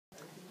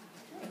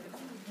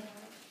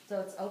So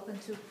it's open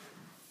to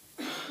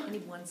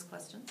anyone's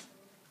questions.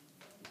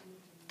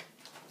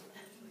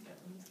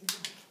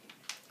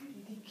 Who do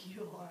you think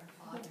you are,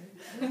 Father?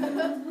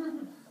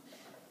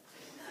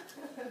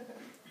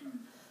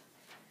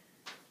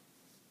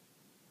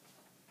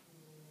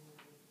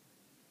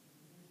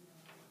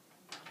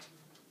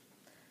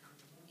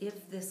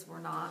 If this were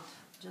not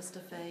just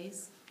a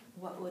phase,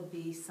 what would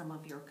be some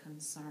of your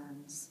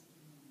concerns?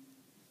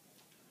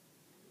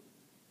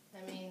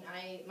 I mean,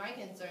 my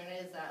concern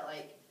is that,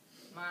 like,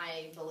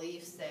 my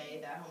beliefs say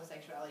that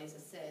homosexuality is a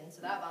sin,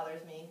 so that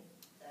bothers me.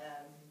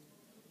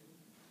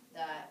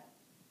 That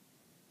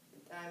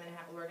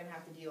we're gonna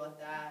have to deal with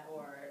that,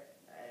 or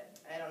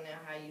I don't know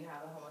how you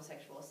have a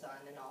homosexual son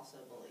and also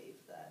believe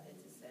that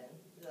it's a sin.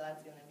 So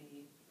that's gonna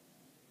be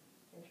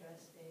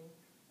interesting.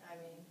 I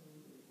mean,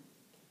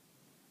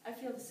 I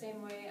feel the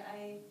same way.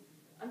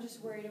 I'm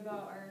just worried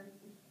about our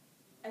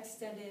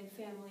extended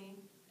family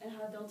and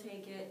how they'll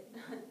take it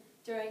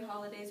during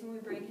holidays when we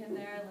bring him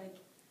there. Like,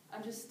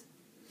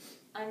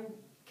 I'm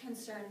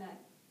concerned that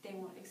they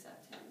won't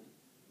accept him.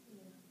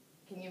 yeah.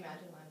 Can you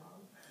imagine my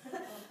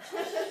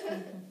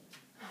mom?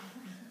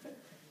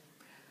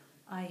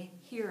 I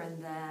hear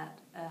in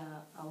that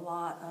a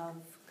lot of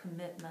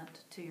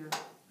commitment to your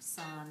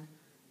son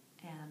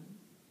and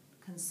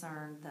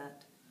concern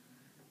that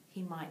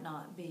he might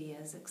not be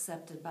as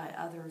accepted by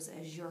others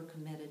as you're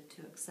committed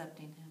to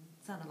accepting him.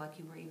 It sounded like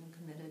you were even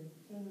committed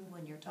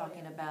when you're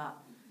talking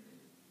about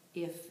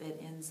if it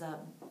ends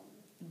up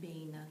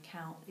being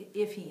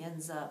if he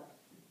ends up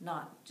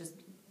not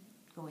just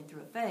going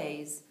through a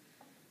phase,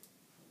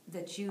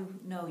 that you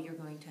know you're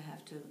going to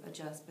have to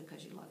adjust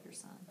because you love your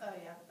son. Oh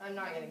yeah, I'm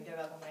not going to give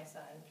up on my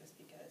son just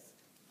because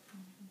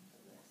of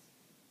this.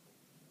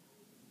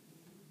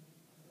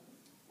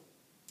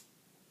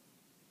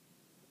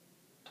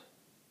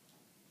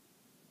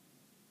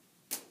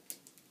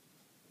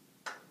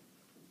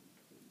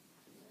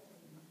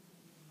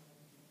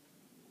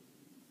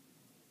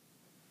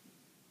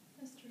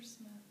 Mr.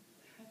 Smith,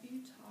 have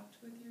you talked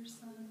with your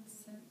son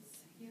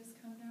since he has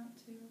come out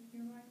to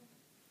your wife?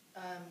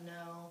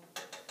 No.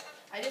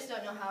 I just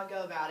don't know how to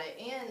go about it.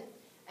 And,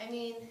 I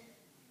mean,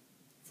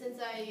 since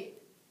I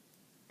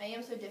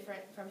am so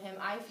different from him,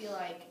 I feel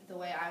like the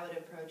way I would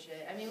approach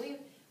it, I mean,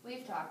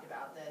 we've talked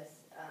about this,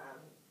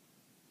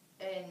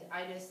 and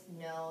I just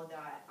know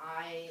that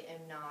I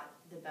am not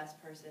the best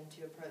person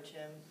to approach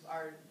him.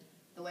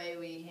 The way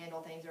we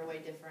handle things are way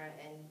different,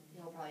 and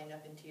he'll probably end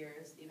up in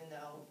tears, even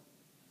though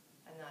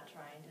I'm not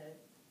trying to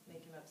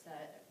make him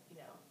upset, you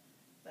know.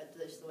 But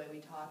just the way we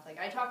talk. Like,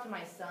 I talk to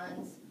my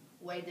sons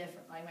way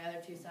different, like my other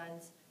two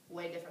sons,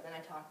 way different than I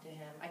talk to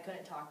him. I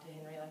couldn't talk to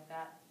Henry like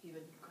that. He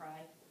would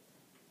cry,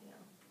 you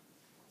know.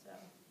 So,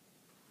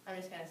 I'm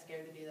just kind of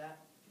scared to do that.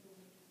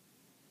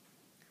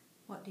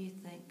 What do you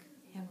think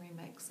Henry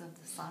makes of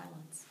the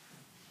silence?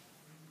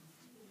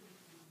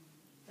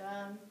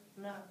 I'm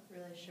not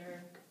really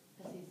sure.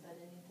 Has he said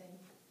anything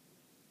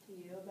to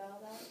you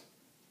about that?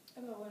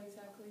 About what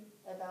exactly?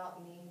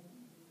 About me,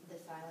 the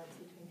silence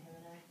between him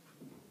and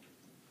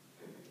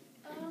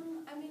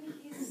I? I mean,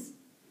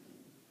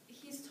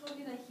 he's told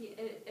me that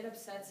it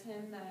upsets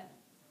him that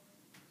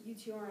you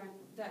two aren't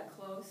that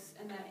close,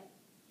 and that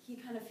he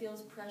kind of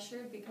feels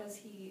pressured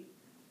because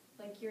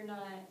you're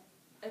not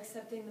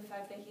accepting the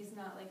fact that he's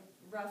not, like,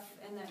 rough,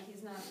 and that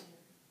he's not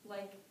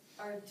like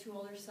our two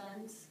older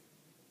sons.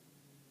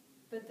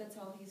 But that's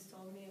all he's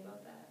told me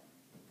about that.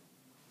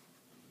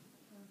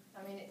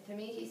 I mean, to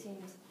me, he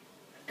seems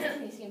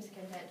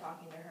content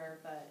talking to her,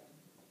 but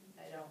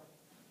I don't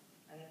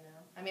know.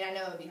 I mean, I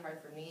know it would be hard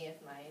for me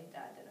if my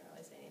dad didn't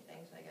really say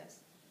anything, so I guess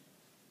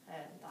I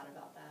hadn't thought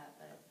about that,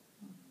 but.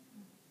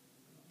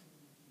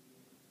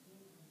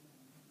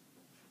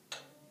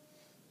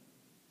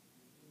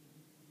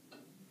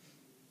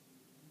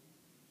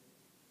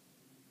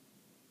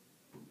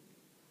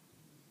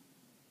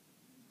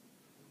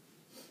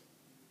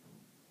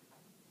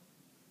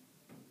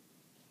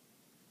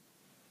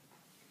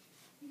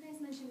 You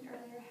guys mentioned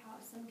earlier how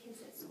some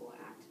kids at school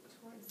act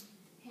towards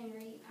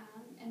Henry,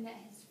 and that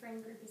his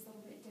friend group is a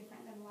little bit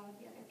different than a lot of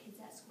the other kids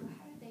at school.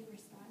 How did they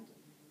respond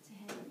to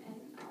him and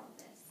all of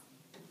this?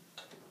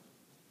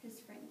 His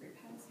friend group,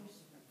 how does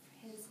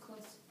his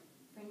close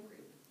friend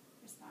group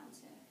respond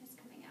to his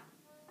coming out?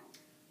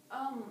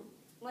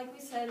 Like we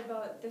said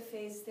about the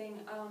phase thing,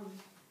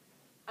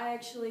 I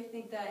actually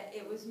think that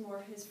it was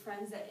more his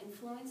friends that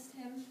influenced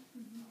him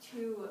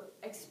to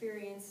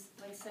experience,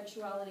 like,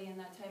 sexuality in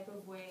that type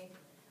of way.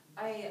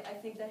 I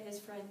think that his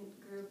friend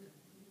group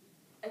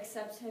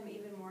accepts him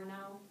even more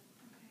now,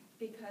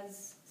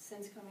 because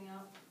since coming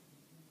out.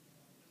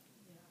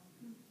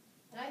 Yeah.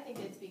 And I think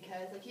it's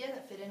because, like, he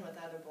doesn't fit in with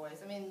other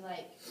boys. I mean,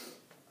 like,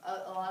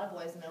 a lot of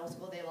boys in middle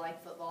school, they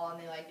like football,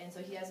 and so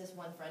he has this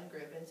one friend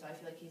group, and so I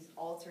feel like he's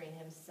altering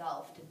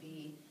himself to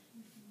be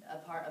a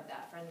part of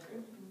that friend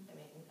group. I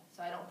mean,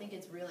 so I don't think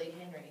it's really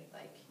Henry.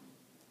 Like,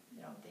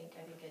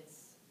 I think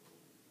it's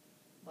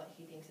what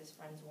he thinks his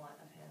friends want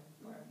of him.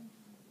 Or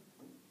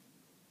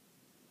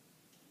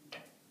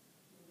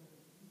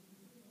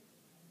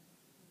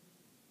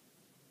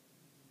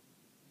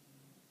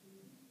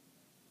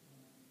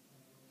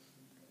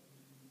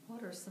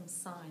are some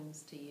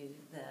signs to you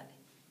that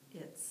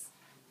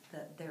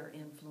that they're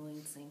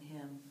influencing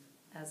him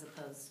as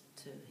opposed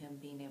to him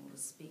being able to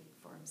speak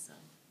for himself?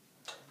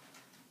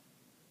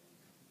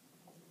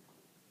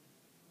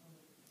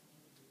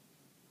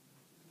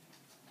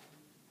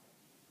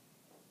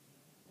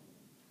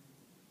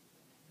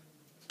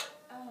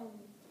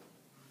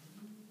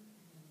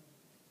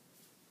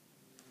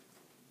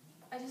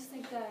 I just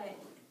think that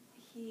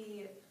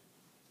I'm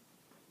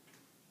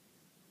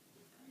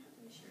not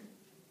really sure.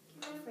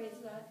 Can you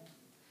rephrase that?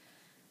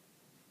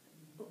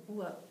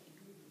 Well,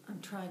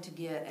 I'm trying to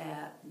get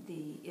at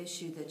the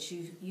issue that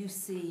you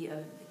see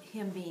of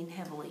him being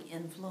heavily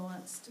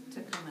influenced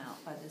to come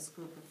out by this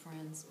group of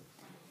friends.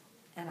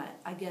 And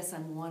I guess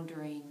I'm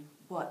wondering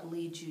what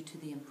leads you to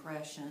the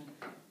impression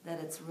that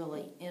it's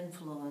really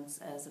influence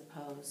as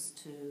opposed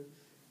to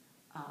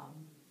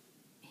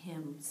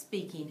him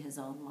speaking his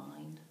own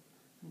mind.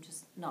 I'm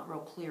just not real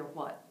clear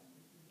what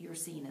you're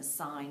seeing as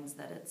signs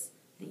that it's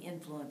the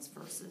influence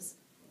versus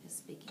his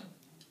speaking.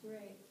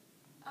 Right.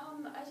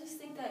 I just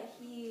think that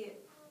he,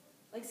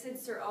 like,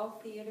 since they're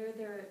all theater,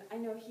 I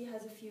know he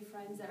has a few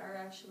friends that are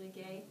actually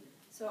gay,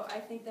 so I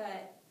think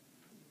that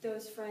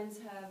those friends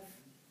have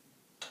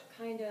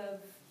kind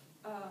of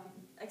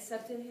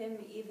accepted him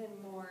even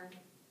more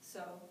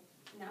so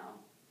now,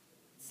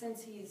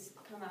 since he's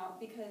come out,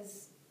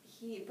 because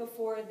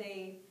before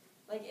they,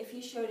 like, if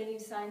he showed any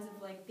signs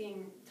of, like,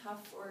 being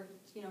tough or,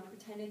 you know,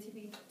 pretended to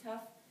be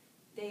tough,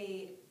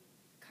 they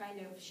kind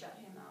of shut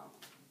him out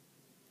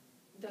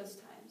those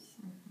times.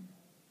 Mm-hmm.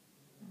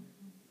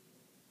 Mm-hmm.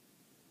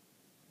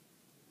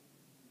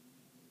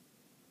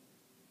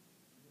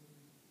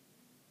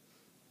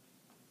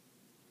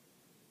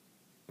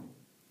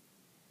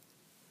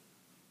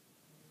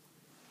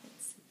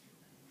 Let's see.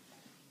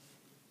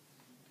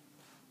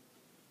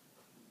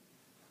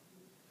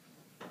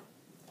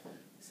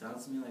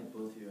 Sounds to me like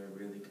both of you are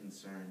really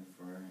concerned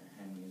for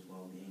Henry's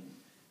well-being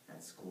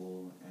at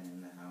school and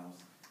in the house.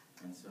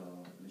 And so,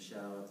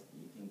 Michelle,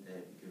 you think that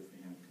it'd be good for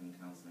him to come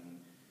counseling,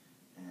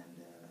 and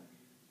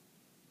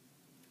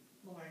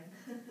Warren,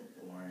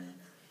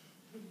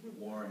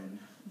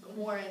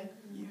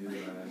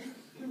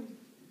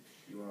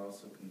 you are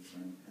also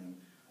concerned for him.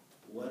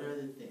 What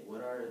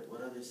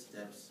other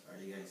steps are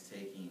you guys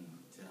taking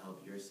to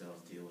help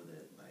yourselves deal with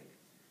it, like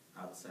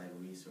outside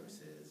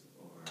resources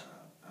or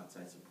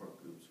outside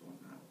support groups or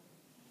whatnot?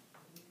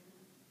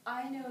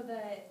 I know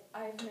that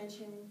I've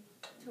mentioned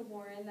to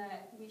Warren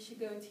that we should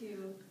go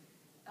to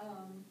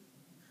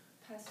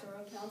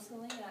pastoral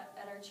counseling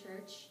at our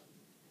church.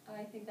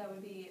 I think that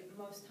would be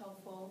most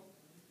helpful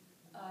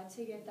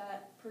to get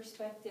that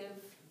perspective,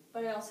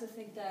 but I also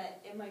think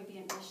that it might be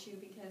an issue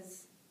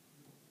because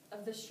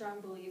of the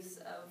strong beliefs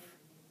of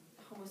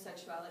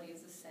homosexuality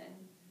as a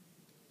sin.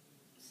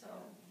 So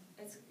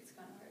it's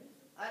kind of hard.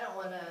 I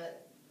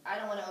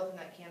don't want to open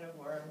that can of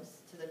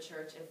worms to the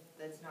church if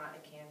that's not a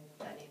can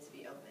that needs to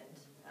be opened.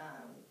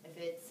 If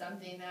it's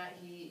something that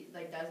he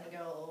doesn't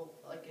go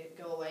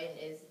away and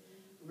is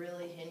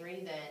really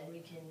Henry, then we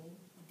can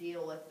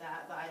deal with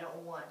that. But I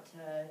don't want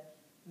to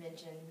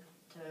mention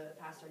to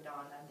Pastor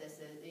Don that this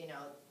is,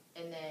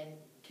 and then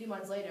 2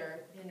 months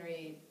later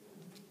Henry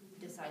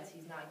decides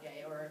he's not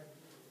gay, or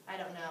I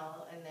don't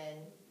know, and then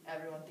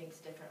everyone thinks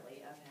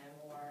differently of him,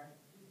 or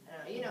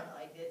I don't know,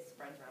 it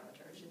spreads around the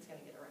church. It's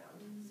gonna get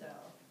around. So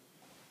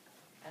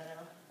I don't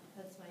know.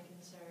 That's my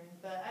concern.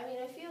 But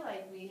I feel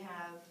like we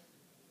have.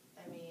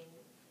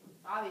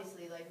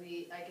 Obviously, like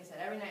I said,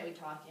 every night we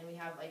talk and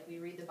we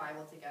read the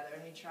Bible together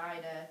and we try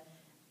to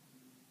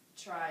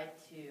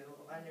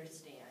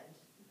understand,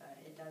 but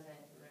it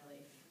doesn't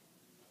really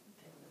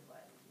fit with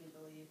what we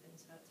believe, and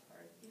so it's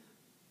hard.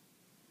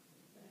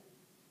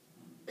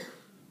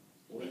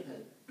 Yeah.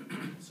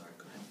 Sorry,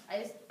 go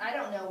ahead. I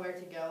don't know where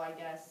to go. I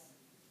guess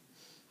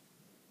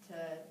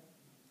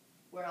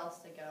where else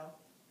to go.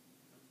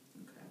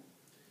 Okay.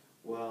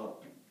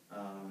 Well,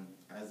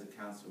 as a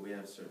counselor, we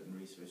have certain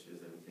resources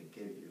that we could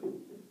give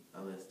you,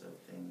 a list of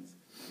things.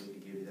 We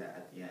could give you that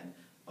at the end.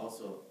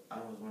 Also, I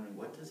was wondering,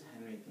 what does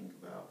Henry think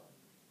about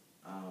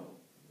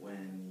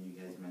when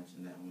you guys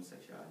mentioned that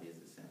homosexuality is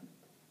a sin?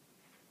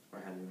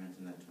 Or have you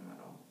mentioned that to him at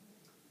all?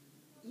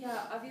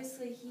 Yeah,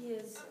 obviously he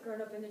has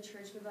grown up in the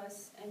church with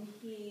us, and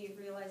he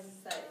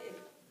realizes that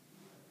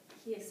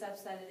he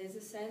accepts that it is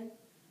a sin.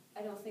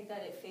 I don't think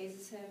that it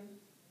phases him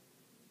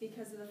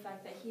because of the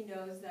fact that he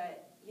knows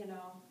that,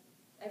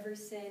 every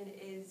sin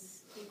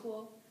is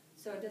equal,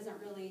 so it doesn't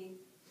really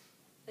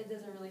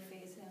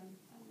faze him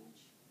that much.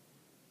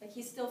 Like,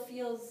 he still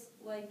feels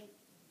like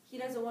he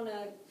doesn't want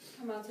to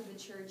come out to the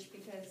church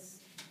because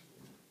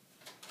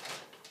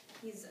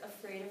he's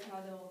afraid of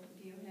how they'll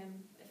view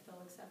him, if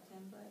they'll accept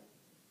him, but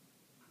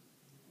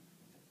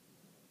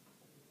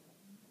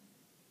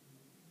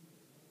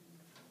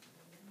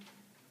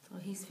So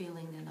he's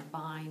feeling in a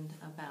bind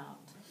about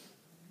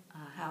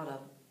how to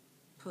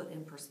put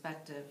in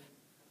perspective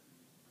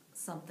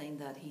something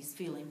that he's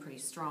feeling pretty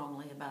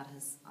strongly about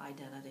his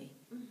identity.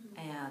 mm-hmm.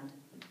 And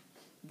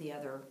the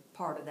other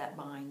part of that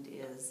bind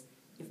is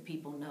if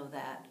people know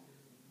that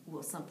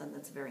will something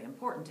that's very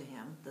important to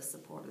him, the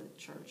support of the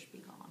church, be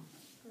gone.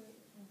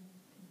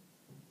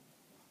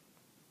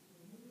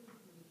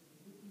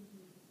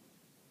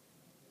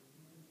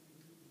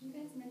 You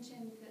guys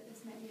mentioned that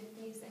this might be the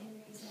phase that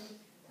Henry's in.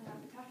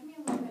 Talk to me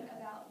a little bit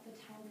about the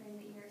time frame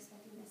that you're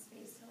expecting this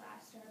phase to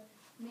last, or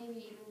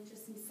maybe even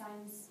just some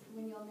signs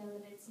when you'll know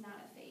that it's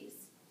not a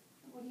phase.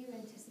 What do you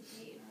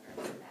anticipate in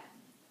order for that?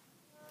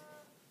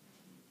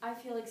 I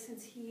feel like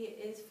since he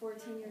is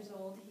 14 years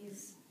old,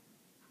 he's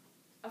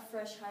a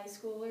fresh high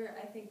schooler.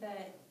 I think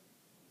that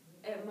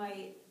it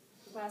might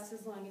last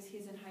as long as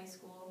he's in high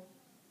school,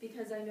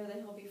 because I know that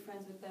he'll be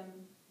friends with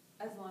them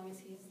as long as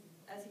he's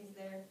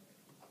there.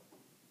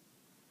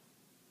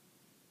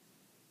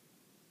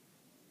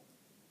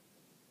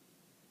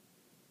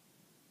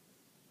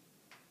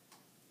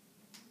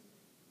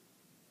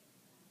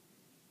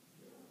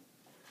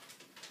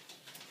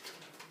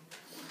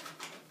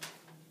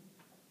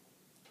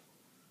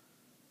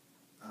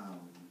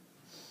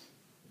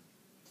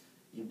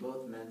 You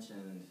both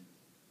mentioned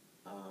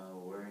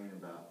worrying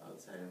about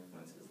outside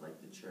influences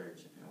like the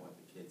church and what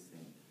the kids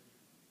think.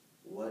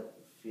 What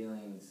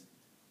feelings,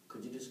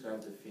 could you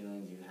describe the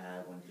feelings you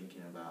have when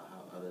thinking about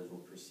how others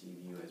will perceive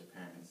you as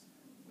parents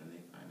when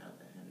they find out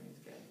that Henry's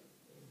gay?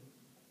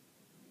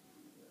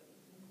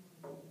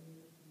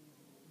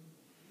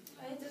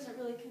 It doesn't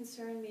really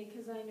concern me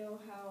because I know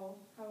how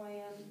I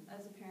am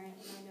as a parent,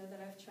 and I know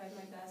that I've tried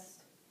my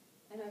best,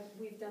 and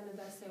we've done the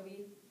best that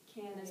we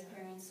can as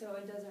parents, so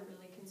it doesn't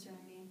really concern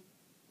me.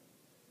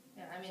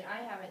 Yeah, I mean,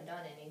 I haven't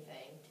done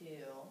anything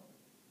to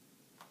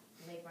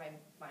make my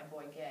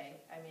boy gay.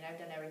 I mean, I've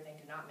done everything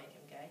to not make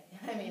him gay.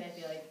 I mean, I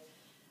feel like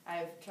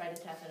I've tried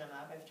to toughen him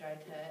up. I've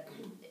tried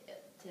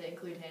to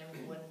include him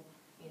when,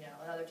 you know,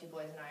 the other two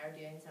boys and I are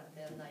doing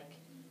something. Like,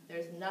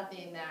 there's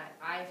nothing that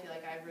I feel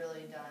like I've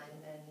really done.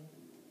 And,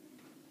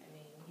 I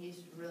mean,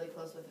 he's really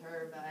close with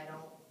her, but I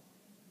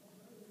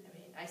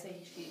mean, I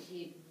say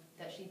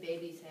that she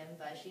babies him,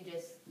 but she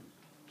just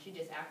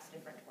acts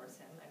different towards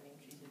him. I mean,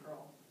 she's a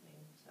girl. I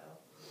mean, so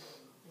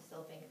I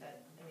still think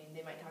that, I mean,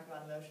 they might talk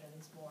about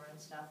emotions more and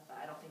stuff, but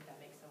I don't think that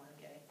makes someone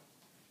gay.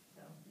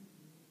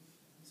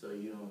 So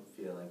you don't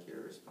feel like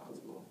you're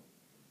responsible?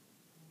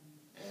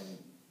 And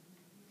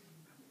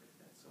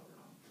that's so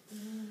wrong.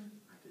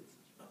 I did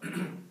such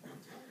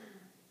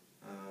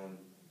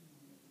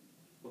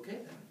okay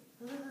then.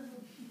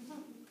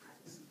 I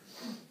just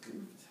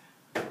goofed.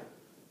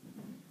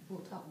 We'll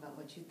talk about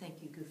what you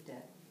think you goofed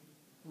at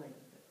later.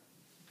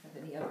 Have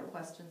any other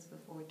questions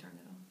before we turn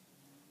it on?